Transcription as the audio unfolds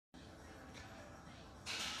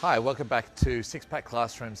Hi, welcome back to Six Pack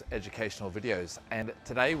Classroom's educational videos, and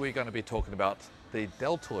today we're going to be talking about the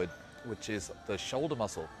deltoid, which is the shoulder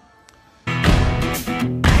muscle.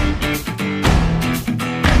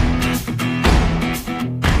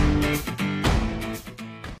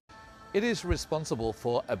 It is responsible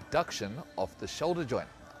for abduction of the shoulder joint.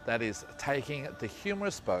 That is taking the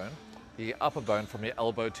humerus bone, the upper bone from your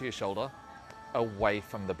elbow to your shoulder, away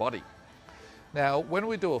from the body. Now, when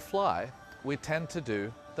we do a fly, we tend to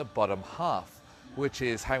do the bottom half, which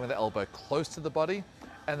is having the elbow close to the body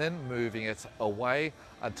and then moving it away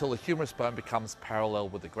until the humerus bone becomes parallel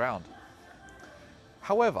with the ground.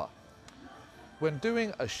 However, when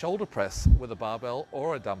doing a shoulder press with a barbell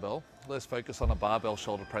or a dumbbell, let's focus on a barbell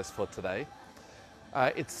shoulder press for today,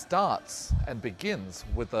 it starts and begins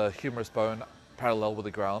with the humerus bone parallel with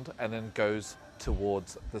the ground and then goes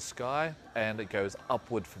towards the sky and it goes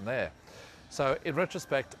upward from there. So in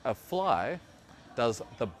retrospect, a fly does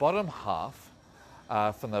the bottom half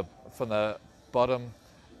from the bottom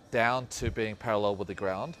down to being parallel with the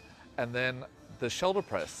ground, and then the shoulder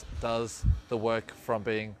press does the work from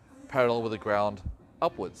being parallel with the ground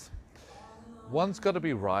upwards. One's got to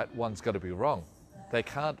be right, one's got to be wrong. They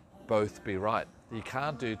can't both be right. You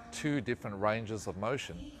can't do two different ranges of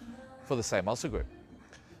motion for the same muscle group.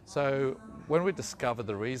 So when we discover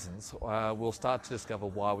the reasons, we'll start to discover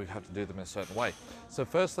why we have to do them in a certain way. So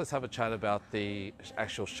first, let's have a chat about the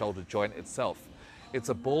actual shoulder joint itself. It's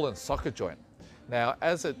a ball and socket joint. Now,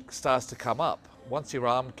 as it starts to come up, once your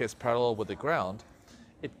arm gets parallel with the ground,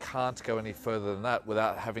 it can't go any further than that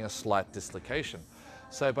without having a slight dislocation.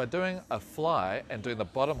 So by doing a fly and doing the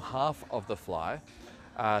bottom half of the fly,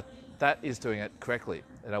 that is doing it correctly.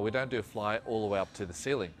 We don't do a fly all the way up to the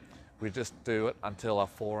ceiling. We just do it until our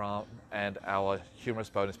forearm and our humerus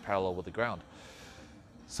bone is parallel with the ground.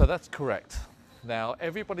 So that's correct. Now,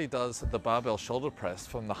 everybody does the barbell shoulder press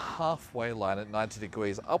from the halfway line at 90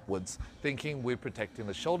 degrees upwards, thinking we're protecting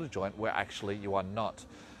the shoulder joint, where actually you are not.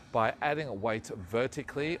 By adding a weight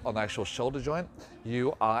vertically on the actual shoulder joint,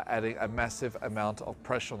 you are adding a massive amount of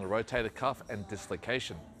pressure on the rotator cuff and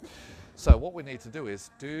dislocation. So what we need to do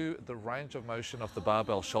is do the range of motion of the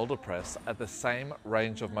barbell shoulder press at the same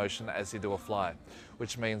range of motion as you do a fly,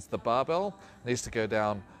 which means the barbell needs to go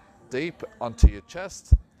down deep onto your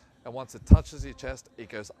chest, and once it touches your chest, it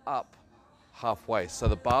goes up halfway. So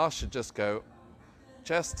the bar should just go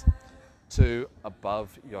chest to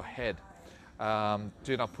above your head.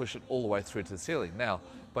 Do not push it all the way through to the ceiling. Now,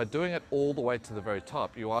 by doing it all the way to the very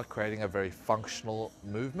top, you are creating a very functional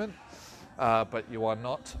movement, but you are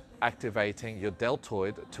not activating your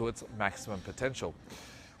deltoid to its maximum potential.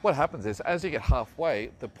 What happens is, as you get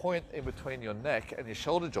halfway, the point in between your neck and your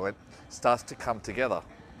shoulder joint starts to come together.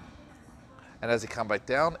 And as you come back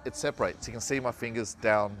down, it separates. You can see my fingers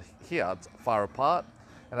down here, it's far apart.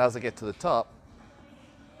 And as I get to the top,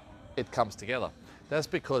 it comes together. That's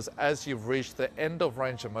because as you've reached the end of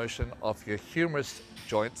range of motion of your humerus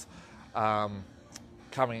joints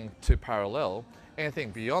coming to parallel,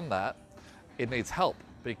 anything beyond that, it needs help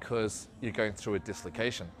because you're going through a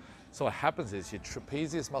dislocation. So what happens is your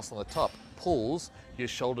trapezius muscle on the top pulls your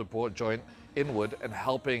shoulder joint inward and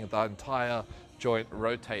helping the entire joint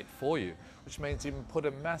rotate for you, which means you can put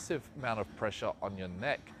a massive amount of pressure on your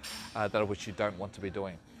neck, which you don't want to be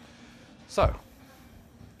doing. So,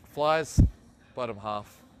 flies, bottom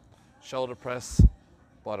half, shoulder press,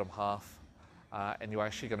 bottom half, and you're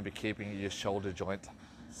actually going to be keeping your shoulder joint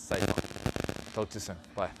safer. Talk to you soon.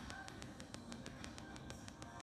 Bye.